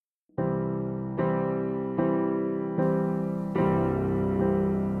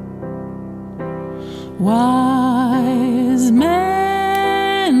Wise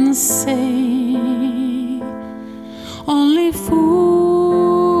men say only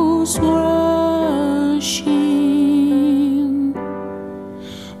fools worship,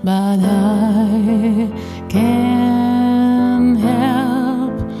 but I can't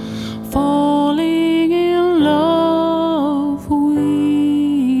help falling in love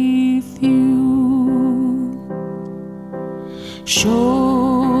with you.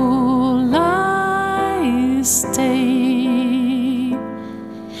 Shall I stay?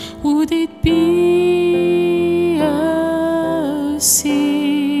 Would it be a sin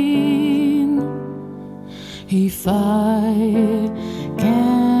if I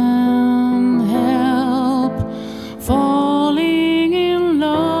can't help falling in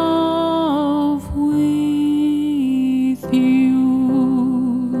love with you?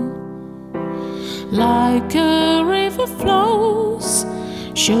 Like a river flows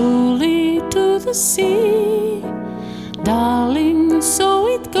surely to the sea, darling, so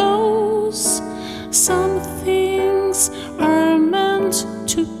it goes. Some things are meant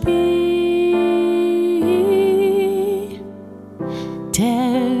to be.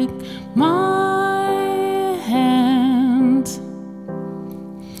 Take my hand,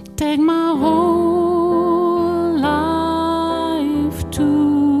 take my whole life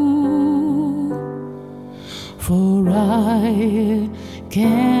too, for I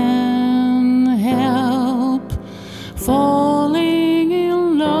can't help falling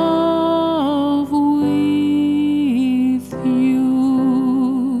in love with you.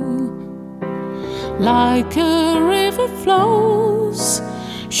 Like a river flows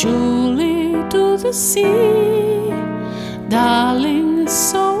surely to the sea, darling,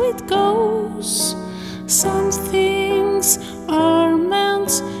 so it goes. Something